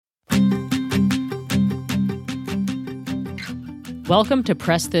Welcome to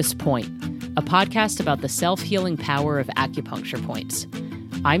Press This Point, a podcast about the self-healing power of acupuncture points.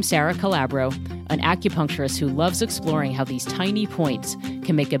 I'm Sarah Calabro, an acupuncturist who loves exploring how these tiny points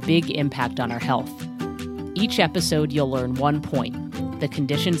can make a big impact on our health. Each episode, you'll learn one point, the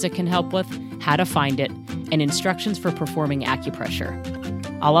conditions it can help with, how to find it, and instructions for performing acupressure.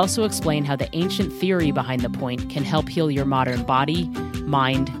 I'll also explain how the ancient theory behind the point can help heal your modern body,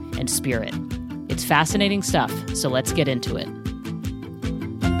 mind, and spirit. It's fascinating stuff, so let's get into it.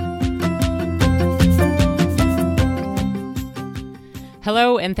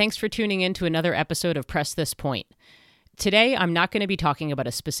 Hello, and thanks for tuning in to another episode of Press This Point. Today, I'm not going to be talking about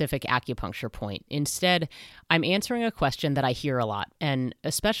a specific acupuncture point. Instead, I'm answering a question that I hear a lot, and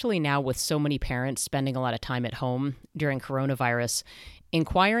especially now with so many parents spending a lot of time at home during coronavirus,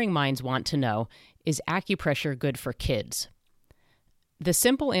 inquiring minds want to know, is acupressure good for kids? The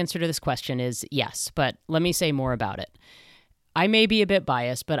simple answer to this question is yes, but let me say more about it. I may be a bit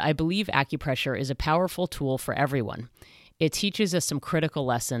biased, but I believe acupressure is a powerful tool for everyone. It teaches us some critical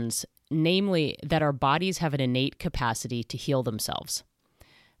lessons, namely that our bodies have an innate capacity to heal themselves.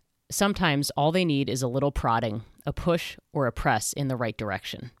 Sometimes all they need is a little prodding, a push, or a press in the right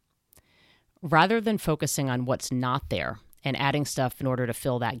direction. Rather than focusing on what's not there and adding stuff in order to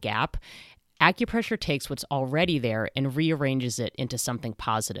fill that gap, acupressure takes what's already there and rearranges it into something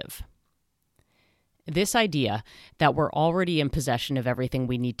positive. This idea that we're already in possession of everything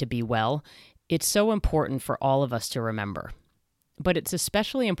we need to be well, it's so important for all of us to remember. But it's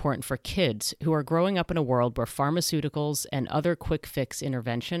especially important for kids who are growing up in a world where pharmaceuticals and other quick fix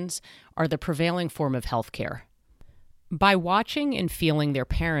interventions are the prevailing form of healthcare. By watching and feeling their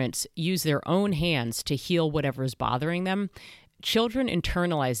parents use their own hands to heal whatever is bothering them, children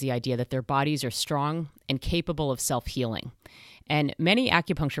internalize the idea that their bodies are strong and capable of self-healing. And many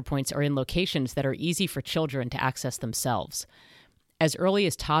acupuncture points are in locations that are easy for children to access themselves. As early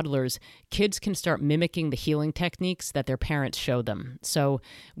as toddlers, kids can start mimicking the healing techniques that their parents show them. So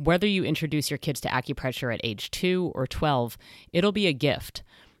whether you introduce your kids to acupressure at age 2 or 12, it'll be a gift.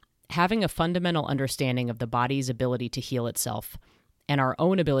 Having a fundamental understanding of the body's ability to heal itself and our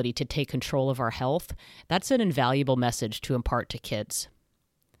own ability to take control of our health, that's an invaluable message to impart to kids.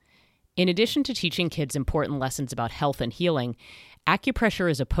 In addition to teaching kids important lessons about health and healing,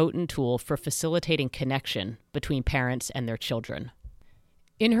 acupressure is a potent tool for facilitating connection between parents and their children.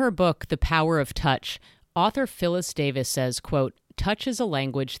 In her book, The Power of Touch, author Phyllis Davis says, quote, "Touch is a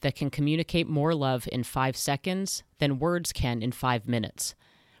language that can communicate more love in 5 seconds than words can in 5 minutes."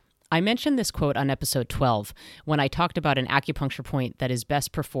 I mentioned this quote on episode 12 when I talked about an acupuncture point that is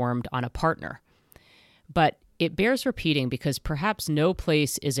best performed on a partner. But it bears repeating because perhaps no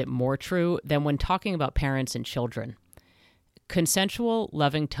place is it more true than when talking about parents and children. Consensual,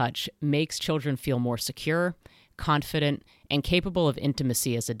 loving touch makes children feel more secure, confident, and capable of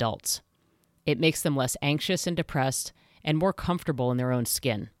intimacy as adults. It makes them less anxious and depressed and more comfortable in their own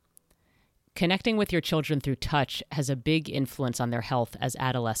skin. Connecting with your children through touch has a big influence on their health as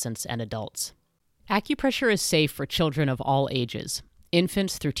adolescents and adults. Acupressure is safe for children of all ages,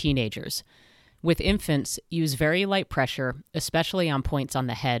 infants through teenagers. With infants, use very light pressure, especially on points on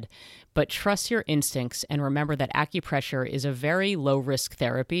the head, but trust your instincts and remember that acupressure is a very low-risk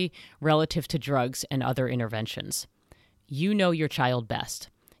therapy relative to drugs and other interventions. You know your child best.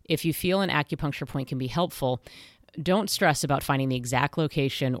 If you feel an acupuncture point can be helpful, don't stress about finding the exact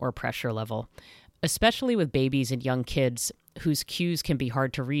location or pressure level. Especially with babies and young kids whose cues can be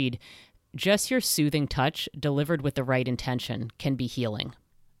hard to read, just your soothing touch delivered with the right intention can be healing.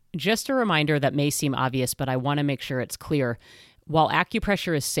 Just a reminder that may seem obvious, but I want to make sure it's clear. While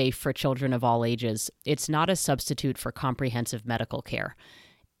acupressure is safe for children of all ages, it's not a substitute for comprehensive medical care.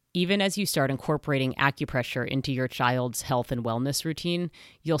 Even as you start incorporating acupressure into your child's health and wellness routine,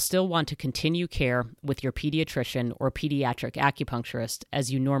 you'll still want to continue care with your pediatrician or pediatric acupuncturist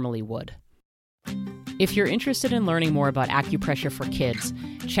as you normally would. If you're interested in learning more about acupressure for kids,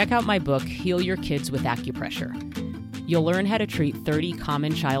 check out my book, Heal Your Kids with Acupressure. You'll learn how to treat 30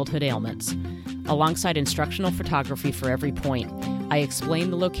 common childhood ailments. Alongside instructional photography for every point, I explain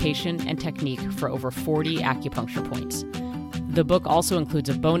the location and technique for over 40 acupuncture points. The book also includes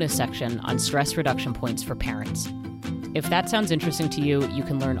a bonus section on stress reduction points for parents. If that sounds interesting to you, you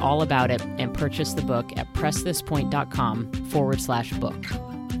can learn all about it and purchase the book at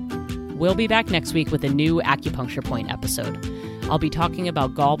pressthispoint.com/book. We'll be back next week with a new acupuncture point episode. I'll be talking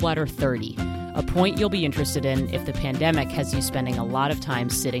about gallbladder 30, a point you'll be interested in if the pandemic has you spending a lot of time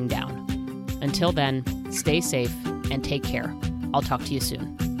sitting down. Until then, stay safe and take care. I'll talk to you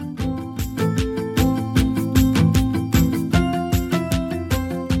soon.